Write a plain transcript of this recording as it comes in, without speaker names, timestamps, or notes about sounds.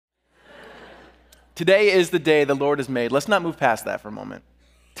Today is the day the Lord has made. Let's not move past that for a moment.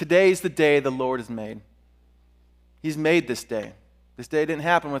 Today is the day the Lord has made. He's made this day. This day didn't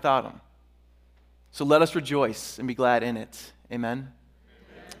happen without him. So let us rejoice and be glad in it. Amen?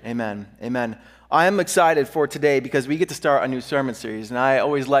 Amen. Amen. I am excited for today because we get to start a new sermon series, and I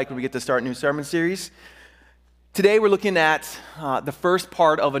always like when we get to start new sermon series. Today we're looking at the first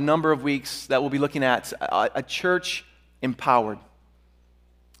part of a number of weeks that we'll be looking at a church empowered.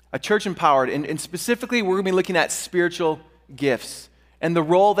 A church empowered, and specifically we're going to be looking at spiritual gifts and the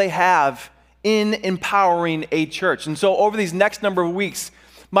role they have in empowering a church. And so over these next number of weeks,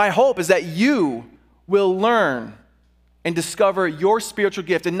 my hope is that you will learn and discover your spiritual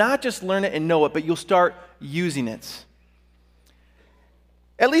gift, and not just learn it and know it, but you'll start using it.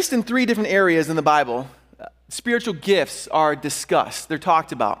 At least in 3 different areas in the Bible, spiritual gifts are discussed, they're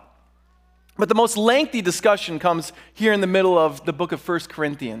talked about. But the most lengthy discussion comes here in the middle of the book of 1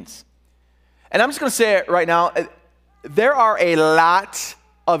 Corinthians. And I'm just going to say it right now, there are a lot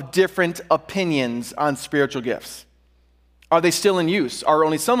of different opinions on spiritual gifts. Are they still in use? Are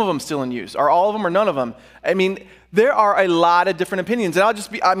only some of them still in use? Are all of them or none of them? I mean, there are a lot of different opinions. And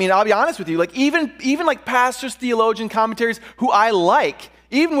I'll be honest with you, like even like pastors, theologian, commentaries who I like,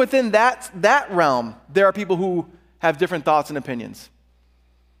 even within that realm, there are people who have different thoughts and opinions.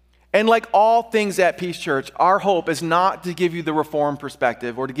 And like all things at Peace Church, our hope is not to give you the Reformed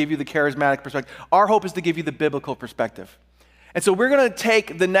perspective or to give you the charismatic perspective. Our hope is to give you the biblical perspective. And so we're going to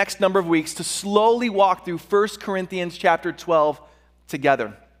take the next number of weeks to slowly walk through 1 Corinthians chapter 12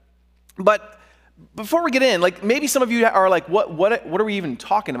 together. But before we get in, like maybe some of you are like, what are we even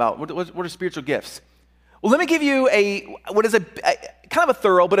talking about? What are spiritual gifts? Well, let me give you what is a kind of a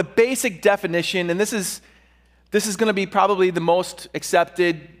thorough but a basic definition, and this is going to be probably the most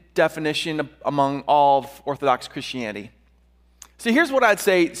accepted definition among all of Orthodox Christianity. So here's what I'd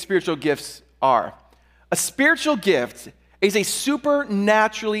say spiritual gifts are. A spiritual gift is a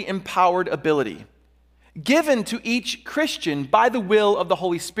supernaturally empowered ability given to each Christian by the will of the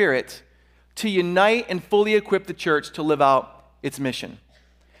Holy Spirit to unite and fully equip the church to live out its mission.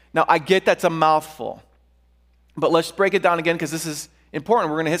 Now, I get that's a mouthful, but let's break it down again because this is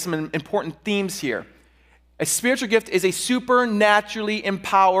important. We're going to hit some important themes here. A spiritual gift is a supernaturally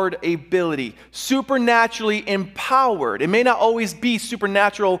empowered ability. Supernaturally empowered. It may not always be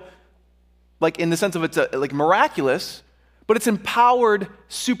supernatural, like in the sense of it's like miraculous, but it's empowered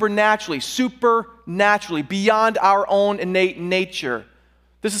supernaturally, beyond our own innate nature.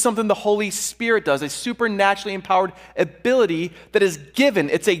 This is something the Holy Spirit does, a supernaturally empowered ability that is given.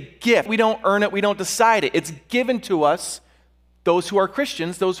 It's a gift. We don't earn it. We don't decide it. It's given to us, those who are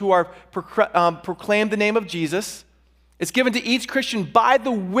Christians, those who are proclaim the name of Jesus. It's given to each Christian by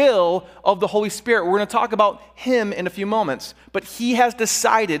the will of the Holy Spirit. We're going to talk about him in a few moments, but he has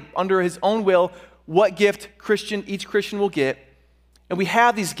decided under his own will what gift each Christian will get, and we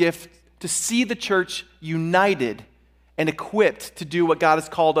have these gifts to see the church united and equipped to do what God has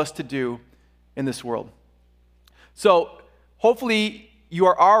called us to do in this world. So hopefully you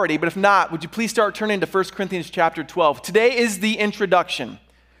are already, but if not, would you please start turning to 1 Corinthians chapter 12. Today is the introduction.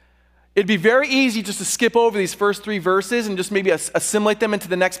 It'd be very easy just to skip over these first 3 verses and just maybe assimilate them into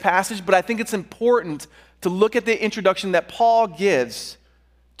the next passage, but I think it's important to look at the introduction that Paul gives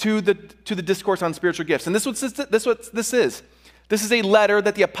to the discourse on spiritual gifts. And this is what this is. This is a letter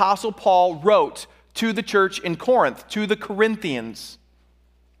that the Apostle Paul wrote to the church in Corinth, to the Corinthians.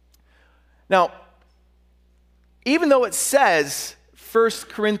 Now, even though it says 1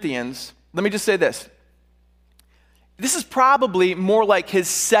 Corinthians, let me just say this. This is probably more like his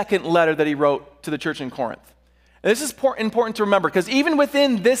second letter that he wrote to the church in Corinth. And this is important to remember because even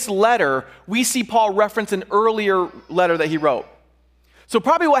within this letter, we see Paul reference an earlier letter that he wrote. So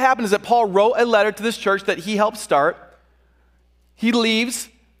probably what happened is that Paul wrote a letter to this church that he helped start. He leaves,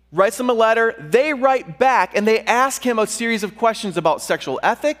 writes them a letter. They write back and they ask him a series of questions about sexual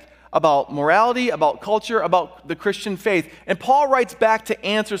ethic, about morality, about culture, about the Christian faith. And Paul writes back to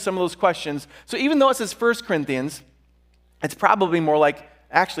answer some of those questions. So even though it says 1 Corinthians, it's probably more like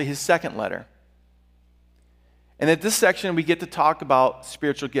actually his second letter. And at this section, we get to talk about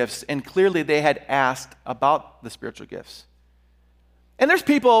spiritual gifts. And clearly they had asked about the spiritual gifts. And there's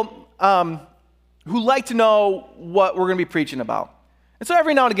people who like to know what we're going to be preaching about. And so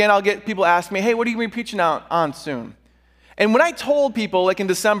every now and again, I'll get people ask me, hey, what are you going to be preaching on soon? And when I told people, like in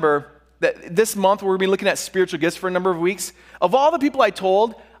December, that this month we're going to be looking at spiritual gifts for a number of weeks, of all the people I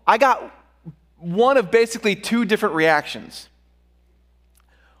told, I got one of basically 2 different reactions.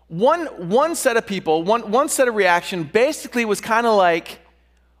 One set of people, one set of reaction basically was kind of like,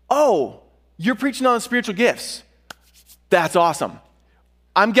 oh, you're preaching on spiritual gifts. That's awesome.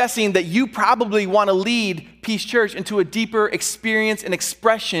 I'm guessing that you probably want to lead Peace Church into a deeper experience and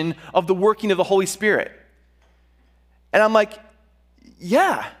expression of the working of the Holy Spirit. And I'm like,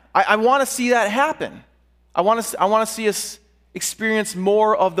 yeah, I want to see that happen. I want to see us experience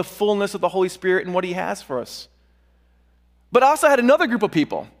more of the fullness of the Holy Spirit and what He has for us. But I also had another group of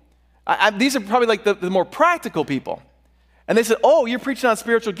people. These are probably like the more practical people. And they said, oh, you're preaching on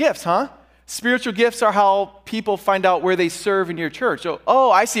spiritual gifts, huh? Spiritual gifts are how people find out where they serve in your church.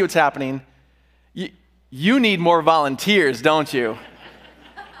 Oh, I see what's happening. You need more volunteers, don't you?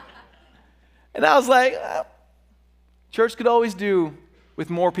 And I was like, church could always do with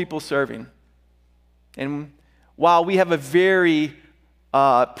more people serving. And while we have a very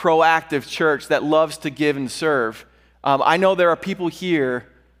proactive church that loves to give and serve, I know there are people here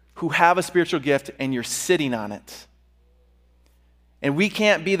who have a spiritual gift and you're sitting on it. And we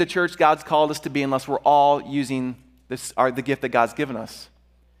can't be the church God's called us to be unless we're all using the gift that God's given us.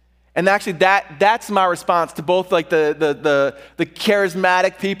 And actually, that's my response to both like the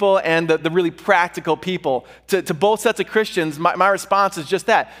charismatic people and the really practical people. To both sets of Christians, my response is just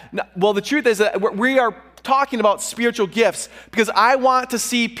that. Well, the truth is that we are talking about spiritual gifts because I want to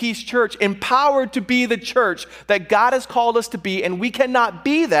see Peace Church empowered to be the church that God has called us to be, and we cannot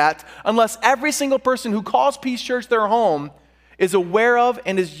be that unless every single person who calls Peace Church their home is aware of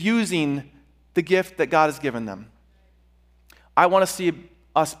and is using the gift that God has given them. I want to see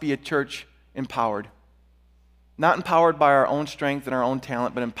us be a church empowered. Not empowered by our own strength and our own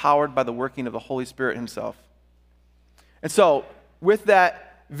talent, but empowered by the working of the Holy Spirit Himself. And so, with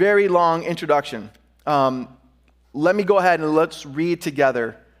that very long introduction, let me go ahead and let's read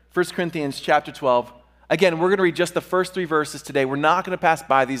together 1 Corinthians chapter 12. Again, we're going to read just the first 3 verses today. We're not going to pass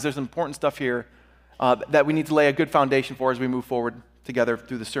by these. There's important stuff here that we need to lay a good foundation for as we move forward together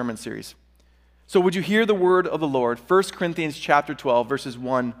through the sermon series. So would you hear the word of the Lord? 1 Corinthians chapter 12, verses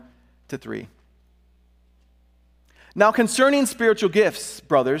 1 to 3. Now concerning spiritual gifts,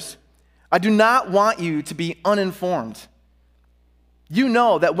 brothers, I do not want you to be uninformed. You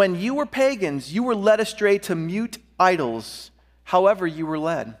know that when you were pagans, you were led astray to mute idols, however you were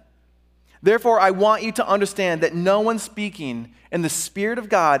led. Therefore, I want you to understand that no one speaking in the Spirit of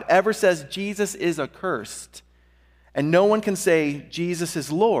God ever says Jesus is accursed, and no one can say Jesus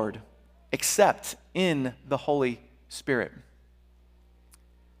is Lord except in the Holy Spirit.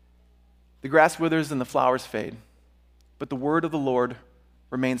 The grass withers and the flowers fade, but the word of the Lord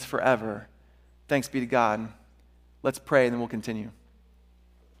remains forever. Thanks be to God. Let's pray and then we'll continue.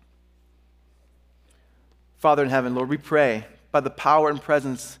 Father in heaven, Lord, we pray by the power and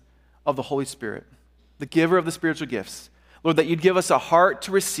presence of the Holy Spirit, the giver of the spiritual gifts, Lord, that you'd give us a heart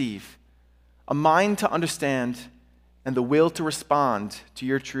to receive, a mind to understand, and the will to respond to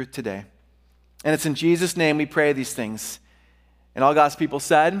your truth today. And it's in Jesus' name we pray these things. And all God's people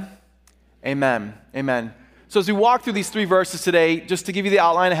said, amen. Amen. So as we walk through these 3 verses today, just to give you the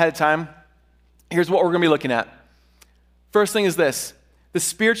outline ahead of time, here's what we're going to be looking at. First thing is this: the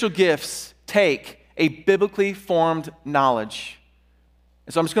spiritual gifts take a biblically formed knowledge.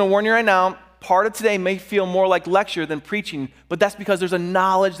 And so I'm just going to warn you right now, part of today may feel more like lecture than preaching, but that's because there's a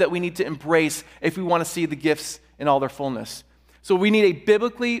knowledge that we need to embrace if we want to see the gifts in all their fullness. So we need a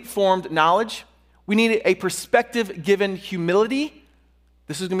biblically formed knowledge. We need a perspective-given humility.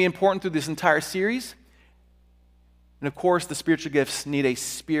 This is going to be important through this entire series. And of course, the spiritual gifts need a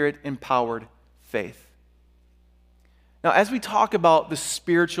spirit-empowered faith. Now, as we talk about the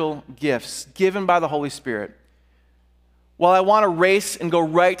spiritual gifts given by the Holy Spirit, while I want to race and go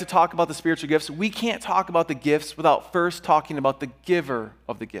right to talk about the spiritual gifts, we can't talk about the gifts without first talking about the giver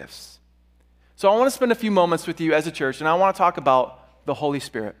of the gifts. So I want to spend a few moments with you as a church, and I want to talk about the Holy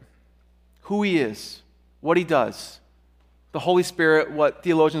Spirit, who He is, what He does. The Holy Spirit, what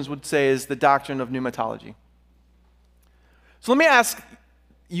theologians would say is the doctrine of pneumatology. So let me ask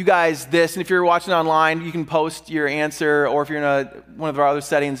you guys this, and if you're watching online, you can post your answer, or if you're in one of our other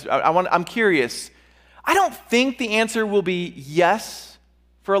settings, I'm curious. I don't think the answer will be yes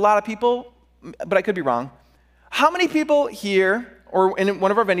for a lot of people, but I could be wrong. How many people here, or in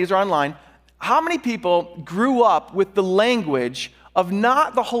one of our venues or online, how many people grew up with the language of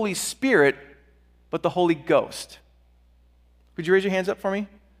not the Holy Spirit, but the Holy Ghost? Could you raise your hands up for me?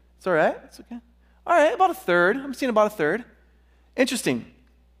 It's all right. It's okay. All right, about a third. I'm seeing about a third. Interesting.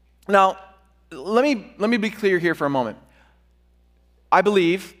 Now, let me be clear here for a moment. I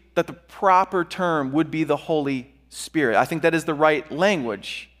believe that the proper term would be the Holy Spirit. I think that is the right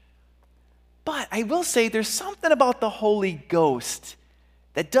language. But I will say there's something about the Holy Ghost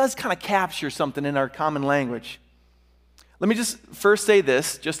that does kind of capture something in our common language. Let me just first say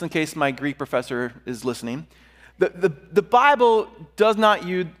this, just in case my Greek professor is listening. The Bible does not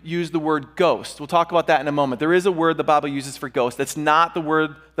use the word ghost. We'll talk about that in a moment. There is a word the Bible uses for ghost. That's not the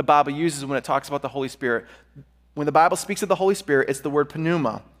word the Bible uses when it talks about the Holy Spirit. When the Bible speaks of the Holy Spirit, it's the word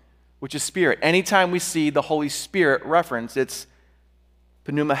pneuma, which is spirit. Anytime we see the Holy Spirit reference, it's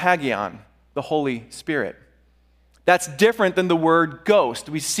pneuma hagion, the Holy Spirit. That's different than the word ghost.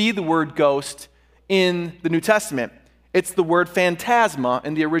 We see the word ghost in the New Testament. It's the word phantasma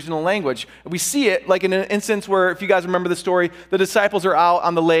in the original language. We see it like in an instance where, if you guys remember the story, the disciples are out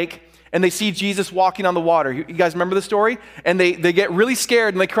on the lake and they see Jesus walking on the water. You guys remember the story? And they get really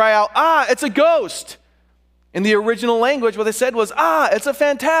scared and they cry out, it's a ghost. In the original language, what they said was, it's a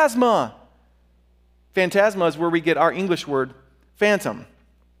phantasma. Phantasma is where we get our English word phantom.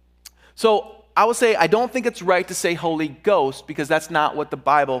 So I will say I don't think it's right to say Holy Ghost because that's not what the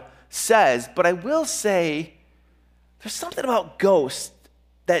Bible says. But I will say there's something about ghost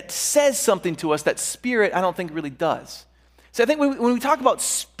that says something to us that spirit I don't think really does. So I think when we talk about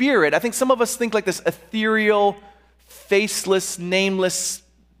spirit, I think some of us think like this ethereal, faceless, nameless,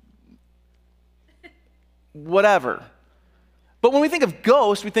 whatever. But when we think of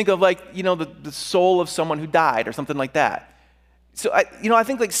ghost, we think of like, the soul of someone who died or something like that. So I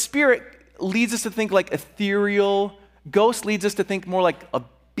think like spirit leads us to think like ethereal. Ghost leads us to think more like a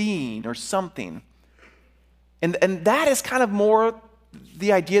being or something. And that is kind of more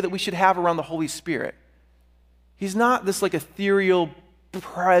the idea that we should have around the Holy Spirit. He's not this like ethereal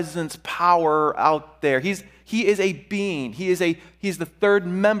presence, power out there. He is a being. He is the third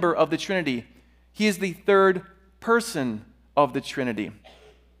member of the Trinity. He is the third person of the Trinity.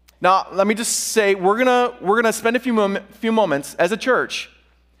 Now, let me just say, we're gonna spend a few moments as a church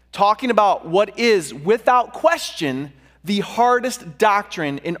talking about what is, without question, the hardest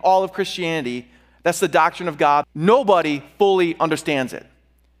doctrine in all of Christianity. That's the doctrine of God. Nobody fully understands it.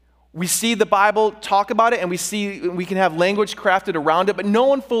 We see the Bible talk about it, and we can have language crafted around it, but no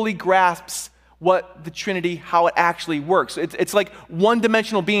one fully grasps what the Trinity, how it actually works. It's like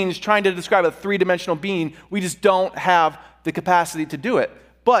one-dimensional beings trying to describe a three-dimensional being. We just don't have the capacity to do it.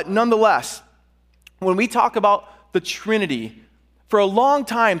 But nonetheless, when we talk about the Trinity, for a long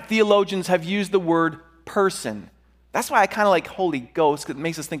time, theologians have used the word person. That's why I kind of like Holy Ghost, because it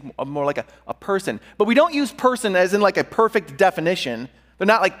makes us think more like a person. But we don't use person as in like a perfect definition. They're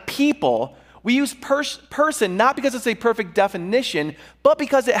not like people. We use person not because it's a perfect definition, but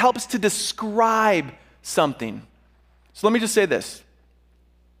because it helps to describe something. So let me just say this.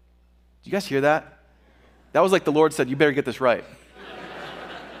 Do you guys hear that? That was like the Lord said, you better get this right.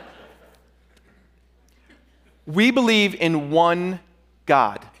 We believe in one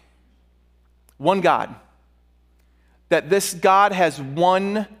God. One God. That this God has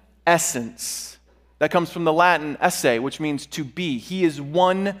one essence. That comes from the Latin esse, which means to be. He is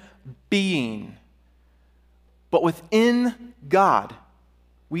one being. But within God,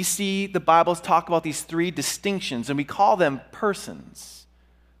 we see the Bibles talk about these three distinctions, and we call them persons.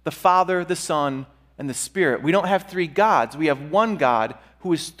 The Father, the Son, and the Spirit. We don't have three gods. We have one God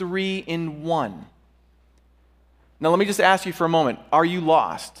who is three in one. Now, let me just ask you for a moment. Are you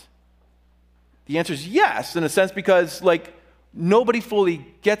lost? The answer is yes, in a sense, because nobody fully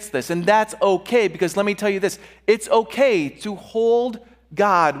gets this, and that's okay, because let me tell you this. It's okay to hold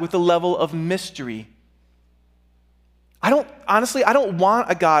God with a level of mystery. I don't want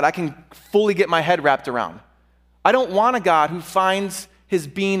a God I can fully get my head wrapped around. I don't want a God who finds his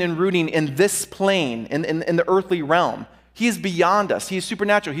being and rooting in this plane, in the earthly realm. He is beyond us. He is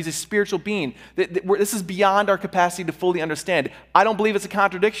supernatural. He's a spiritual being. This is beyond our capacity to fully understand. I don't believe it's a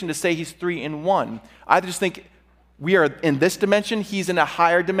contradiction to say he's three in one. I just think we are in this dimension, he's in a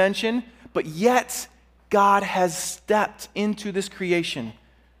higher dimension, but yet God has stepped into this creation.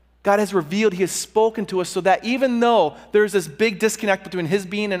 God has revealed, he has spoken to us so that even though there's this big disconnect between his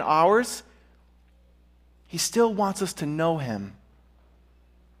being and ours, he still wants us to know him.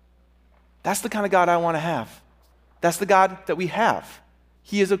 That's the kind of God I want to have. That's the God that we have.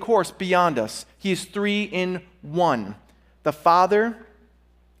 He is, of course, beyond us. He is three in one. The Father,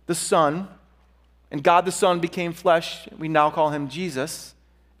 the Son, and God the Son became flesh. We now call him Jesus,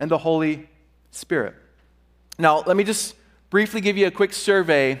 and the Holy Spirit. Now, let me just briefly give you a quick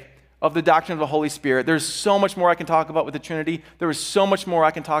survey of the doctrine of the Holy Spirit. There's so much more I can talk about with the Trinity. There is so much more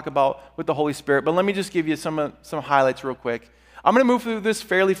I can talk about with the Holy Spirit, but let me just give you some highlights real quick. I'm going to move through this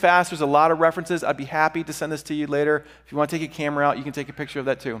fairly fast. There's a lot of references. I'd be happy to send this to you later. If you want to take a camera out, you can take a picture of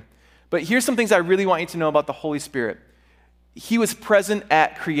that too. But here's some things I really want you to know about the Holy Spirit. He was present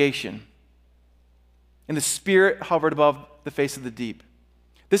at creation, and the Spirit hovered above the face of the deep.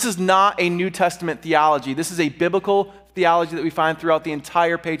 This is not a New Testament theology. This is a biblical theology that we find throughout the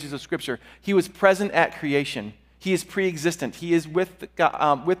entire pages of Scripture. He was present at creation. He is pre-existent. He is with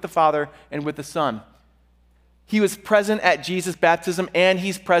the Father and with the Son. He was present at Jesus' baptism, and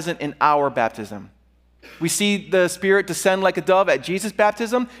he's present in our baptism. We see the Spirit descend like a dove at Jesus'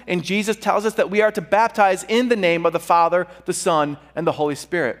 baptism, and Jesus tells us that we are to baptize in the name of the Father, the Son, and the Holy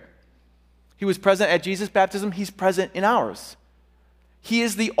Spirit. He was present at Jesus' baptism. He's present in ours. He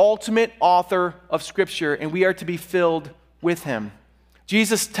is the ultimate author of Scripture, and we are to be filled with him.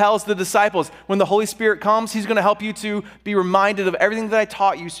 Jesus tells the disciples, when the Holy Spirit comes, he's going to help you to be reminded of everything that I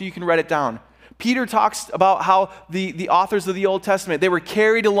taught you so you can write it down. Peter talks about how the authors of the Old Testament, they were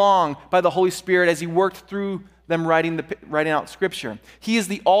carried along by the Holy Spirit as he worked through them writing out Scripture. He is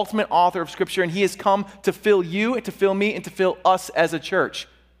the ultimate author of Scripture, and he has come to fill you and to fill me and to fill us as a church.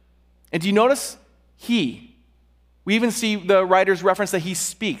 And do you notice? We even see the writer's reference that he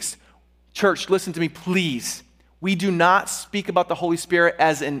speaks. Church, listen to me, please. We do not speak about the Holy Spirit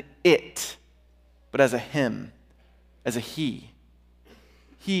as an it, but as a him, as a he.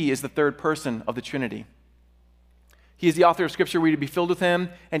 He is the third person of the Trinity. He is the author of Scripture. We are to be filled with him,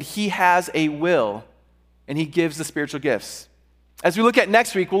 and he has a will, and he gives the spiritual gifts. As we look at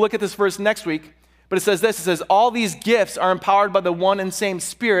next week, we'll look at this verse next week, but it says this, it says, all these gifts are empowered by the one and same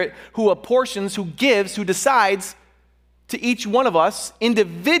Spirit who apportions, who gives, who decides to each one of us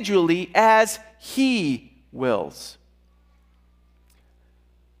individually as he wills.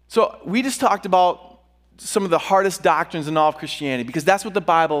 So we just talked about some of the hardest doctrines in all of Christianity, because that's what the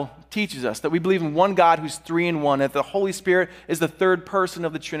Bible teaches us, that we believe in one God who's three in one, that the Holy Spirit is the third person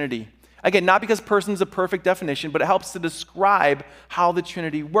of the Trinity. Again, not because person is a perfect definition, but it helps to describe how the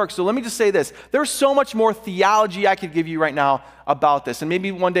Trinity works. So let me just say this. There's so much more theology I could give you right now about this, and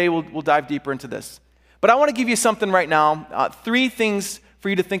maybe one day we'll dive deeper into this. But I want to give you something right now, three things for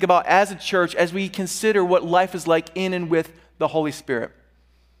you to think about as a church as we consider what life is like in and with the Holy Spirit.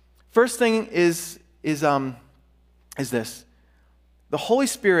 First thing is this. The Holy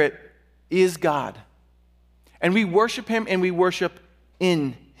Spirit is God, and we worship him and we worship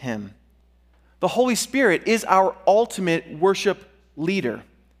in him. The Holy Spirit is our ultimate worship leader.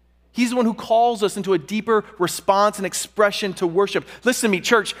 He's the one who calls us into a deeper response and expression to worship. Listen to me,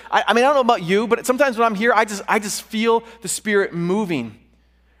 church. I mean, I don't know about you, but sometimes when I'm here, I just feel the Spirit moving.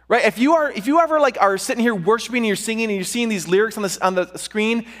 Right? If you ever are sitting here worshiping and you're singing and you're seeing these lyrics on the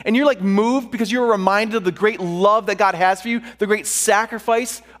screen and you're moved because you're reminded of the great love that God has for you, the great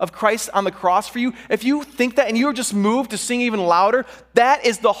sacrifice of Christ on the cross for you, if you think that and you're just moved to sing even louder, that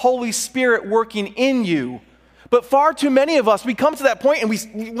is the Holy Spirit working in you. But far too many of us, we come to that point and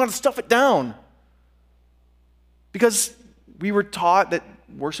we want to stuff it down because we were taught that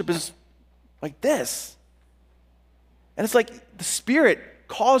worship is like this. And it's like the Spirit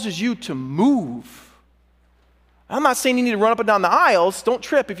causes you to move. I'm not saying you need to run up and down the aisles. Don't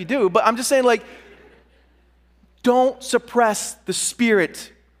trip if you do. But I'm just saying, don't suppress the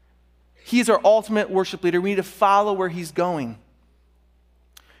Spirit. He is our ultimate worship leader. We need to follow where he's going.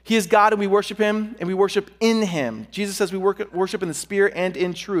 He is God, and we worship him, and we worship in him. Jesus says we worship in the Spirit and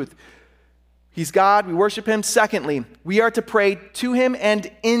in truth. He's God. We worship him. Secondly, we are to pray to him and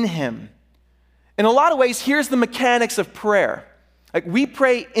in him. In a lot of ways, here's the mechanics of prayer. We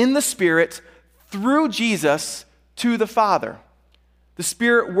pray in the Spirit through Jesus to the Father. The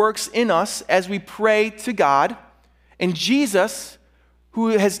Spirit works in us as we pray to God, and Jesus, who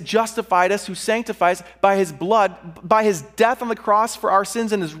has justified us, who sanctifies by his blood, by his death on the cross for our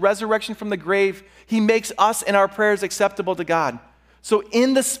sins and his resurrection from the grave, he makes us and our prayers acceptable to God. So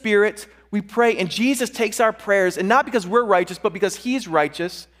in the Spirit, we pray, and Jesus takes our prayers, and not because we're righteous, but because he's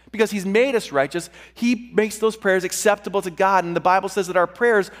righteous, because he's made us righteous, he makes those prayers acceptable to God. And the Bible says that our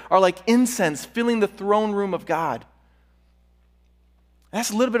prayers are like incense filling the throne room of God.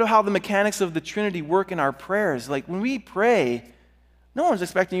 That's a little bit of how the mechanics of the Trinity work in our prayers. When we pray, no one's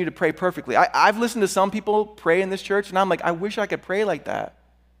expecting you to pray perfectly. I've listened to some people pray in this church, and I'm like, I wish I could pray like that.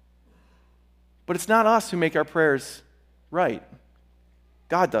 But it's not us who make our prayers right.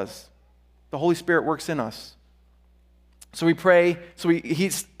 God does. The Holy Spirit works in us. So we pray,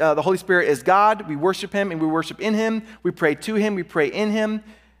 the Holy Spirit is God, we worship him and we worship in him, we pray to him, we pray in him.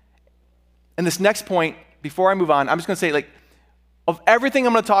 And this next point, before I move on, I'm just going to say, of everything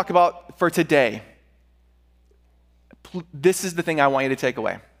I'm going to talk about for today, this is the thing I want you to take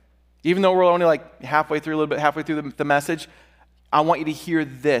away. Even though we're only halfway through the message, I want you to hear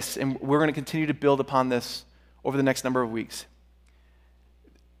this, and we're going to continue to build upon this over the next number of weeks.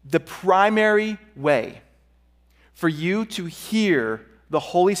 The primary way for you to hear the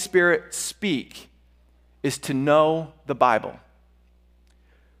Holy Spirit speak is to know the Bible.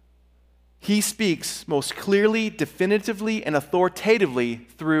 He speaks most clearly, definitively, and authoritatively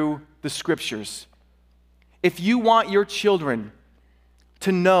through the Scriptures. If you want your children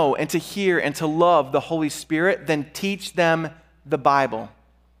to know and to hear and to love the Holy Spirit, then teach them the Bible.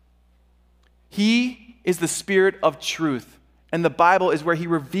 He is the Spirit of truth, and the Bible is where he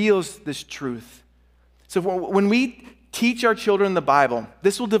reveals this truth. So when we teach our children the Bible,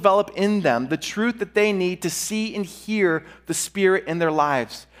 this will develop in them the truth that they need to see and hear the Spirit in their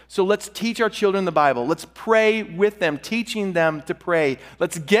lives. So let's teach our children the Bible. Let's pray with them, teaching them to pray.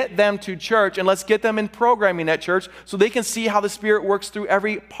 Let's get them to church, and let's get them in programming at church so they can see how the Spirit works through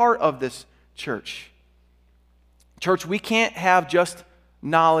every part of this church. Church, we can't have just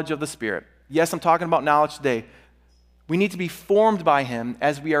knowledge of the Spirit. Yes, I'm talking about knowledge today. We need to be formed by him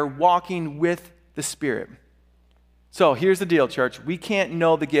as we are walking with the Spirit. So here's the deal, church. We can't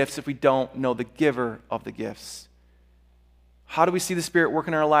know the gifts if we don't know the giver of the gifts. How do we see the Spirit work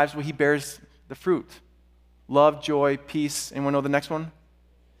in our lives? Well, he bears the fruit. Love, joy, peace. Anyone know the next one?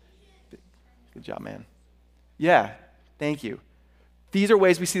 Good job, man. Yeah, thank you. These are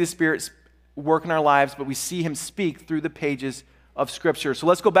ways we see the Spirit work in our lives, but we see him speak through the pages of Scripture. So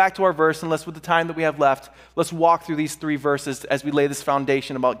let's go back to our verse, and let's, with the time that we have left, let's walk through these 3 verses as we lay this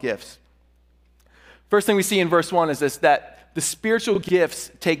foundation about gifts. First thing we see in verse 1 is this, that the spiritual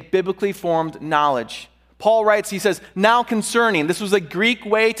gifts take biblically formed knowledge. Paul writes, he says, now concerning, this was a Greek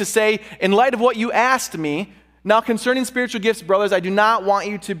way to say, in light of what you asked me, now concerning spiritual gifts, brothers, I do not want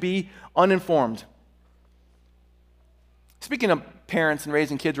you to be uninformed. Speaking of parents and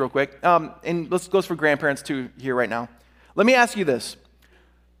raising kids real quick, and let's go for grandparents too here right now. Let me ask you this.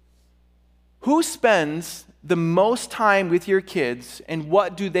 Who spends the most time with your kids, and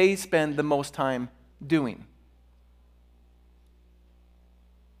what do they spend the most time doing?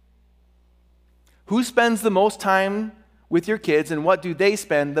 Who spends the most time with your kids, and what do they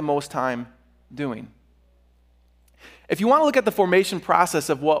spend the most time doing? If you want to look at the formation process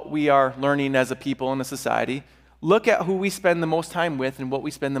of what we are learning as a people in a society, look at who we spend the most time with and what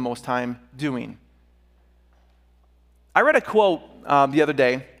we spend the most time doing. I read a quote the other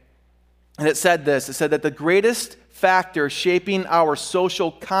day, and it said this. It said that the greatest factor shaping our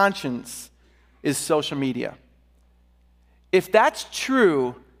social conscience is social media. If that's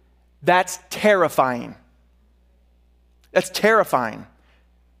true, that's terrifying. That's terrifying.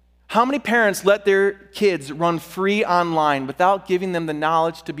 How many parents let their kids run free online without giving them the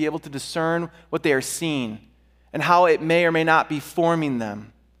knowledge to be able to discern what they are seeing and how it may or may not be forming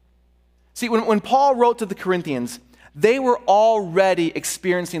them? See, when Paul wrote to the Corinthians, they were already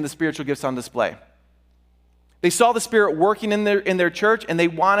experiencing the spiritual gifts on display. They saw the Spirit working in their church, and they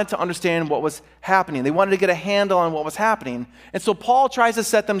wanted to understand what was happening. They wanted to get a handle on what was happening. And so Paul tries to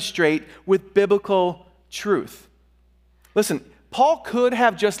set them straight with biblical truth. Listen, Paul could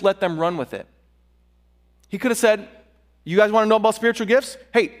have just let them run with it. He could have said, you guys want to know about spiritual gifts?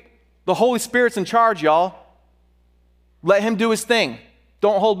 Hey, the Holy Spirit's in charge, y'all. Let him do his thing.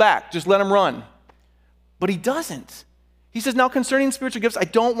 Don't hold back. Just let him run. But he doesn't. He says, now concerning spiritual gifts, I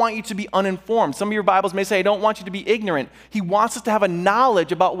don't want you to be uninformed. Some of your Bibles may say, I don't want you to be ignorant. He wants us to have a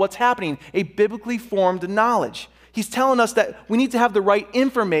knowledge about what's happening, a biblically formed knowledge. He's telling us that we need to have the right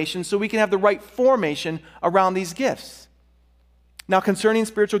information so we can have the right formation around these gifts. Now concerning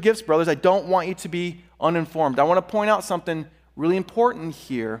spiritual gifts, brothers, I don't want you to be uninformed. I want to point out something really important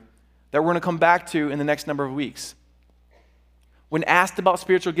here that we're going to come back to in the next number of weeks. When asked about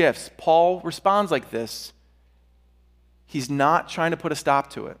spiritual gifts, Paul responds like this. He's not trying to put a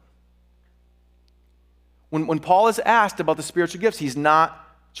stop to it. When Paul is asked about the spiritual gifts, he's not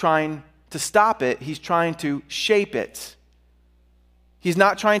trying to stop it. He's trying to shape it. He's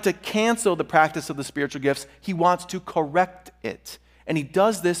not trying to cancel the practice of the spiritual gifts. He wants to correct it. And he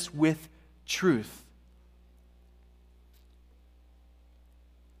does this with truth.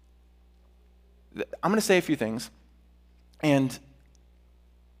 I'm going to say a few things. And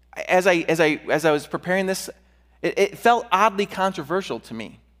as I was preparing this, it felt oddly controversial to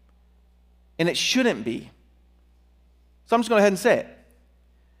me. And it shouldn't be. So I'm just going to go ahead and say it.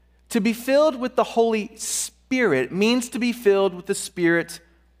 To be filled with the Holy Spirit means to be filled with the Spirit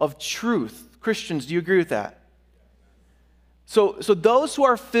of truth. Christians, do you agree with that? So those who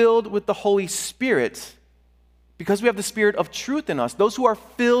are filled with the Holy Spirit, because we have the Spirit of truth in us, those who are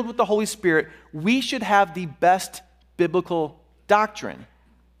filled with the Holy Spirit, we should have the best biblical doctrine.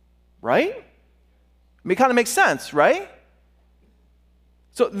 Right? I mean, it kind of makes sense, right?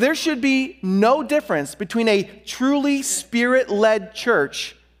 So there should be no difference between a truly Spirit-led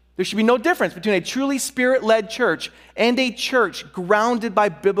church. There should be no difference between a truly Spirit-led church and a church grounded by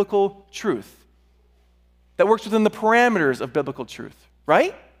biblical truth that works within the parameters of biblical truth,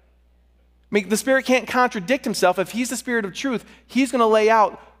 right? I mean, the Spirit can't contradict himself. If he's the Spirit of truth, he's going to lay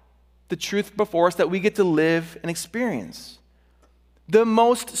out the truth before us that we get to live and experience. The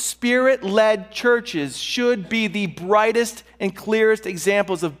most Spirit-led churches should be the brightest and clearest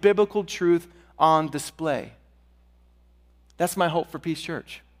examples of biblical truth on display. That's my hope for Peace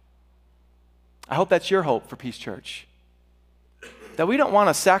Church. I hope that's your hope for Peace Church. That we don't want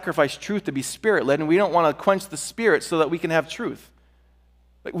to sacrifice truth to be Spirit-led, and we don't want to quench the Spirit so that we can have truth.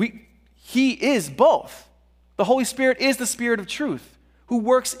 He is both. The Holy Spirit is the Spirit of truth who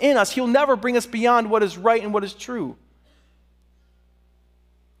works in us. He'll never bring us beyond what is right and what is true.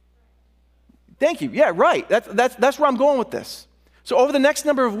 Thank you. Yeah, right. That's where I'm going with this. So over the next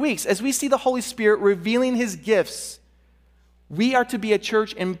number of weeks, as we see the Holy Spirit revealing his gifts, we are to be a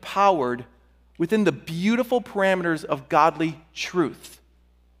church empowered within the beautiful parameters of godly truth.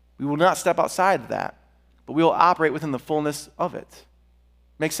 We will not step outside of that, but we will operate within the fullness of it.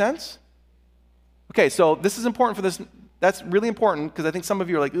 Make sense? Okay, so this is important for this. That's really important because I think some of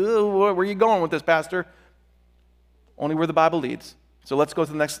you are like, where are you going with this, Pastor? Only where the Bible leads. So let's go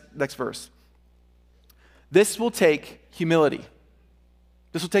to the next verse. This will take humility.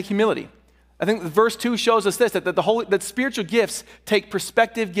 This will take humility. I think verse 2 shows us this, that spiritual gifts take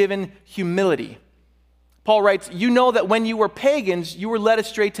perspective-given humility. Paul writes, you know that when you were pagans, you were led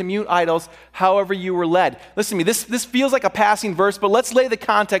astray to mute idols, however you were led. Listen to me, this feels like a passing verse, but let's lay the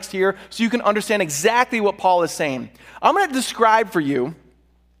context here so you can understand exactly what Paul is saying. I'm going to describe for you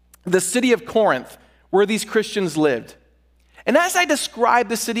the city of Corinth, where these Christians lived. And as I describe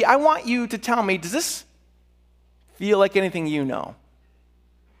the city, I want you to tell me, does this feel like anything you know?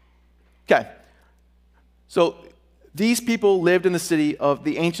 Okay, so these people lived in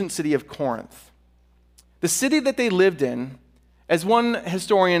the ancient city of Corinth. The city that they lived in, as one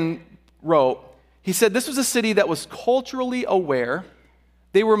historian wrote, he said this was a city that was culturally aware,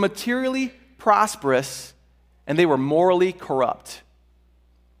 they were materially prosperous, and they were morally corrupt.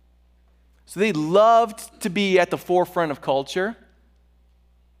 So they loved to be at the forefront of culture.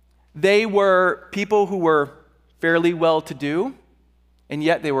 They were people who were fairly well-to-do, and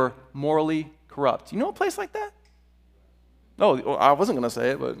yet they were morally corrupt. You know a place like that? Oh, I wasn't going to say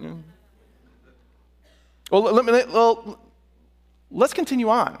it, but... You know. Let's continue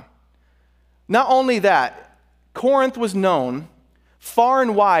on. Not only that, Corinth was known far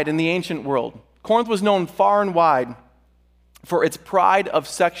and wide in the ancient world. Corinth was known far and wide for its pride of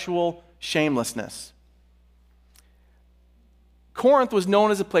sexual shamelessness. Corinth was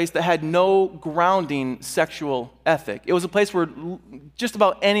known as a place that had no grounding sexual ethic. It was a place where just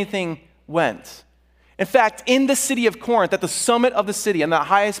about anything went. In fact, in the city of Corinth, at the summit of the city, and the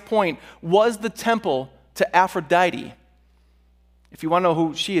highest point, was the temple to Aphrodite. If you want to know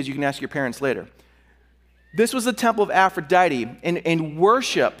who she is, you can ask your parents later. This was the temple of Aphrodite, and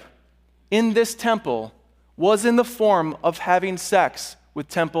worship in this temple was in the form of having sex with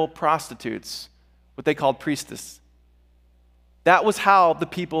temple prostitutes, what they called priestesses. That was how the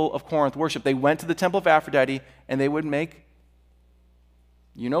people of Corinth worshiped. They went to the temple of Aphrodite, and they would make,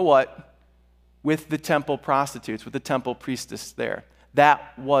 you know what, with the temple prostitutes, with the temple priestess there.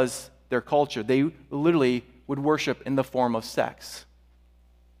 That was their culture. They literally would worship in the form of sex.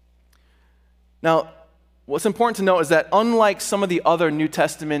 Now, what's important to note is that unlike some of the other New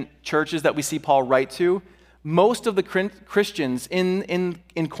Testament churches that we see Paul write to, most of the Christians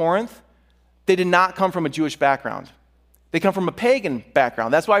in Corinth, they did not come from a Jewish background. They come from a pagan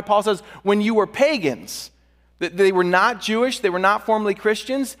background. That's why Paul says, when you were pagans, they were not Jewish, they were not formerly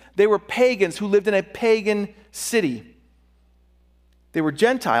Christians, they were pagans who lived in a pagan city. They were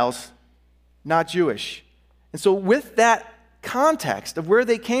Gentiles, not Jewish. And so with that context of where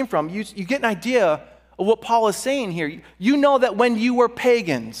they came from, you get an idea of what Paul is saying here. You know that when you were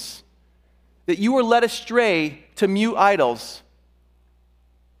pagans, that you were led astray to mute idols,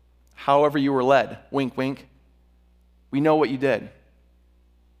 however you were led. Wink, wink. We know what you did.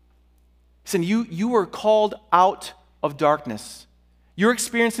 Listen, you were called out of darkness. You're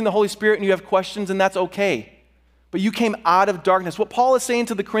experiencing the Holy Spirit and you have questions, and that's okay. But you came out of darkness. What Paul is saying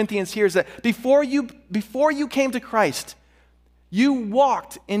to the Corinthians here is that before you came to Christ, you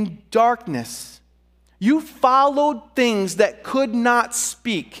walked in darkness. You followed things that could not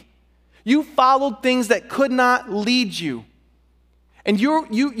speak. You followed things that could not lead you. And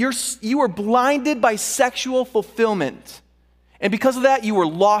you were blinded by sexual fulfillment. And because of that, you were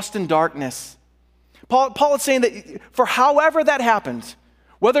lost in darkness. Paul is saying that for however that happened,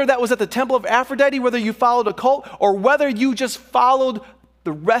 whether that was at the temple of Aphrodite, whether you followed a cult, or whether you just followed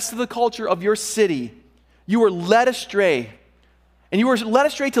the rest of the culture of your city, you were led astray. And you were led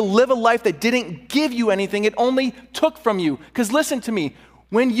astray to live a life that didn't give you anything, it only took from you. Because listen to me,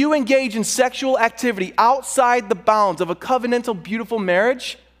 when you engage in sexual activity outside the bounds of a covenantal, beautiful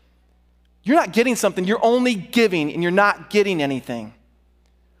marriage, You're not getting something, you're only giving and you're not getting anything.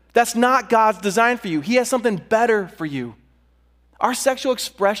 That's not God's design for you. He has something better for you. Our sexual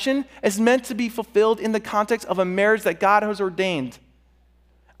expression is meant to be fulfilled in the context of a marriage that God has ordained.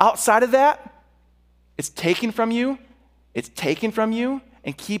 Outside of that, it's taken from you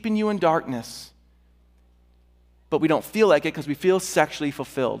and keeping you in darkness. But we don't feel like it because we feel sexually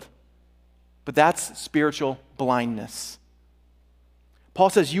fulfilled. But that's spiritual blindness. Paul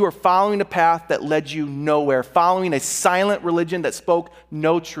says you are following a path that led you nowhere, following a silent religion that spoke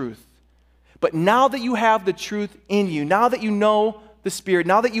no truth. But now that you have the truth in you, now that you know the Spirit,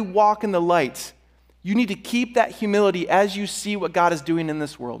 now that you walk in the light, you need to keep that humility as you see what God is doing in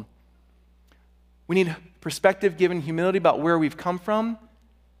this world. We need perspective given humility about where we've come from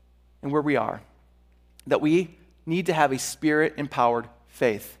and where we are. That we need to have a Spirit-empowered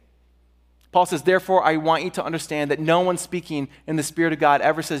faith. Paul says, therefore, I want you to understand that no one speaking in the Spirit of God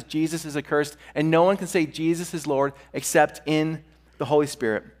ever says Jesus is accursed, and no one can say Jesus is Lord except in the Holy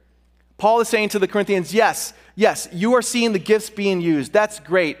Spirit. Paul is saying to the Corinthians, yes, you are seeing the gifts being used. That's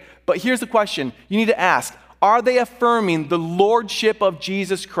great. But here's the question you need to ask, are they affirming the lordship of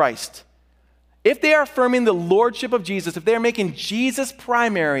Jesus Christ? If they are affirming the lordship of Jesus, if they are making Jesus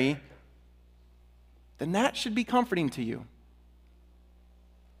primary, then that should be comforting to you.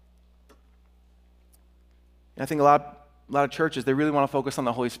 And I think a lot of churches, they really want to focus on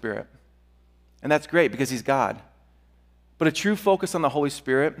the Holy Spirit. And that's great because he's God. But a true focus on the Holy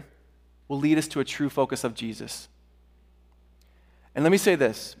Spirit will lead us to a true focus of Jesus. And let me say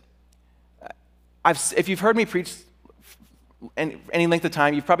this. If you've heard me preach any length of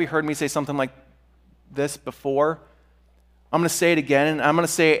time, you've probably heard me say something like this before. I'm going to say it again, and I'm going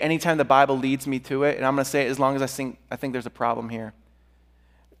to say it anytime the Bible leads me to it, and I'm going to say it as long as I think there's a problem here.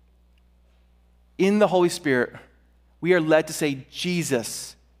 In the Holy Spirit, we are led to say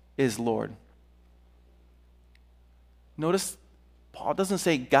Jesus is Lord. Notice Paul doesn't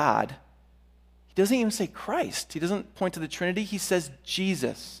say God. He doesn't even say Christ. He doesn't point to the Trinity. He says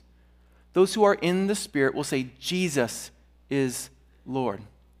Jesus. Those who are in the Spirit will say Jesus is Lord.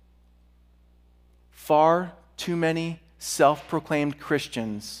 Far too many self-proclaimed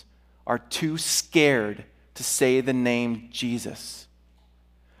Christians are too scared to say the name Jesus.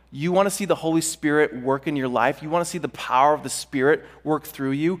 You want to see the Holy Spirit work in your life? You want to see the power of the Spirit work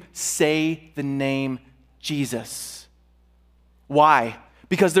through you? Say the name Jesus. Why?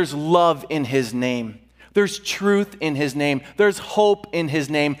 Because there's love in his name. There's truth in his name. There's hope in his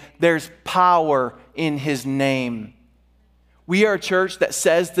name. There's power in his name. We are a church that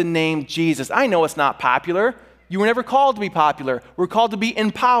says the name Jesus. I know it's not popular. You were never called to be popular. We're called to be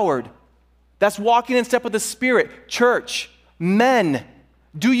empowered. That's walking in step with the Spirit. Church, men,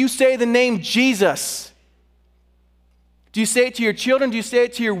 do you say the name Jesus? Do you say it to your children? Do you say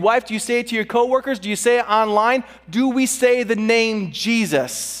it to your wife? Do you say it to your coworkers? Do you say it online? Do we say the name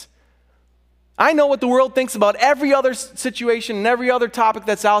Jesus? I know what the world thinks about every other situation and every other topic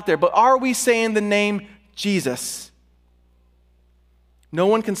that's out there, but are we saying the name Jesus? No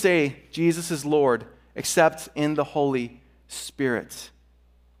one can say Jesus is Lord except in the Holy Spirit.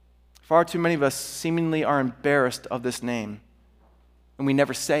 Far too many of us seemingly are embarrassed of this name, and we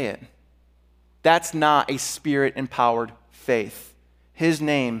never say it. That's not a Spirit-empowered faith. His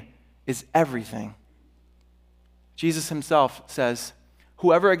name is everything. Jesus himself says,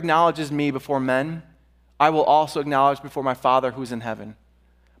 whoever acknowledges me before men, I will also acknowledge before my Father who's in heaven.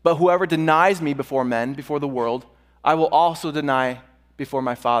 But whoever denies me before men, before the world, I will also deny before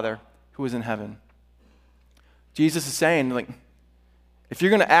my Father who is in heaven. Jesus is saying, if you're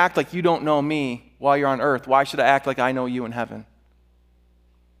going to act like you don't know me while you're on earth, why should I act like I know you in heaven?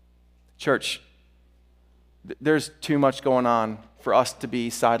 Church, there's too much going on for us to be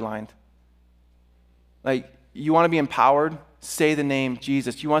sidelined. You want to be empowered? Say the name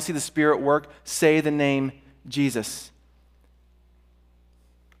Jesus. You want to see the Spirit work? Say the name Jesus.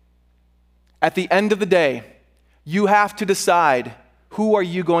 At the end of the day, you have to decide, who are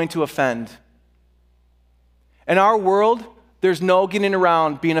you going to offend? In our world, there's no getting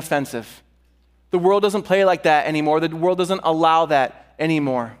around being offensive. The world doesn't play like that anymore. The world doesn't allow that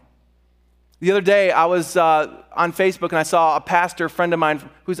anymore. The other day, I was on Facebook and I saw a pastor friend of mine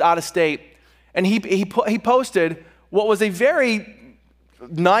who's out of state, and he posted what was a very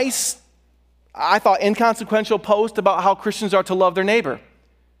nice, I thought, inconsequential post about how Christians are to love their neighbor.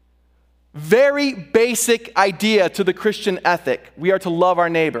 Very basic idea to the Christian ethic. We are to love our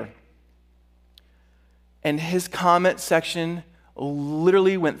neighbor. And his comment section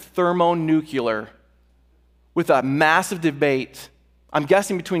literally went thermonuclear with a massive debate, I'm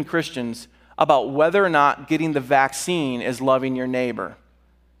guessing between Christians, about whether or not getting the vaccine is loving your neighbor.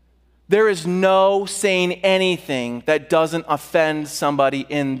 There is no saying anything that doesn't offend somebody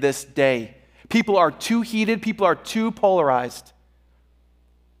in this day. People are too heated. People are too polarized.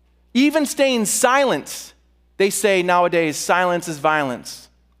 Even staying silent, they say nowadays, silence is violence.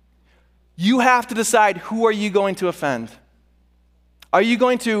 You have to decide, who are you going to offend? Are you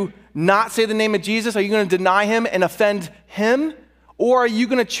going to not say the name of Jesus? Are you going to deny him and offend him? Or are you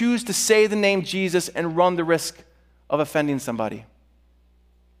going to choose to say the name Jesus and run the risk of offending somebody?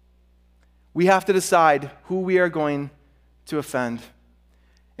 We have to decide who we are going to offend.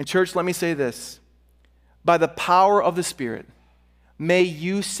 And church, let me say this. By the power of the Spirit, may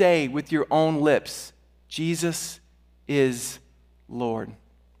you say with your own lips, Jesus is Lord.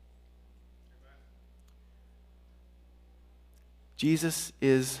 Jesus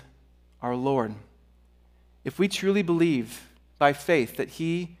is our Lord. If we truly believe by faith that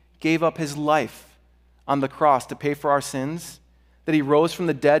he gave up his life on the cross to pay for our sins, that he rose from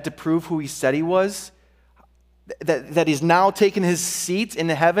the dead to prove who he said he was, that he's now taken his seat in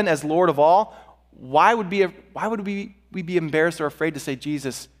heaven as Lord of all, why would we be embarrassed or afraid to say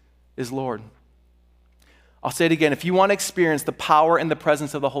Jesus is Lord? I'll say it again. If you want to experience the power and the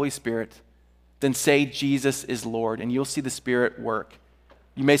presence of the Holy Spirit, then say Jesus is Lord, and you'll see the Spirit work.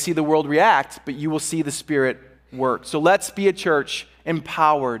 You may see the world react, but you will see the Spirit work. So let's be a church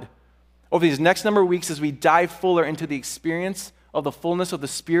empowered over these next number of weeks as we dive fuller into the experience of the fullness of the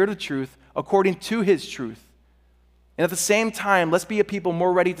Spirit of truth according to his truth. And at the same time, let's be a people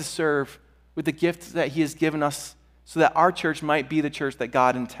more ready to serve with the gifts that he has given us so that our church might be the church that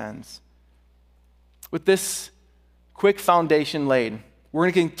God intends. With this quick foundation laid, we're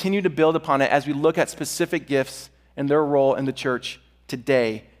going to continue to build upon it as we look at specific gifts and their role in the church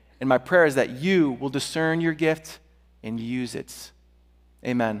today. And my prayer is that you will discern your gift and use it.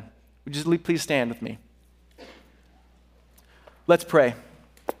 Amen. Would you please stand with me? Let's pray.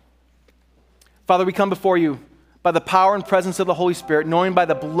 Father, we come before you by the power and presence of the Holy Spirit, knowing by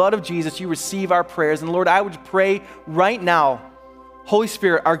the blood of Jesus you receive our prayers. And Lord, I would pray right now, Holy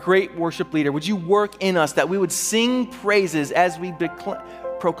Spirit, our great worship leader, would you work in us that we would sing praises as we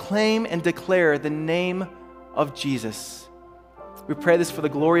proclaim and declare the name of Jesus. We pray this for the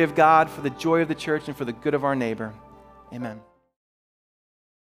glory of God, for the joy of the church, and for the good of our neighbor. Amen.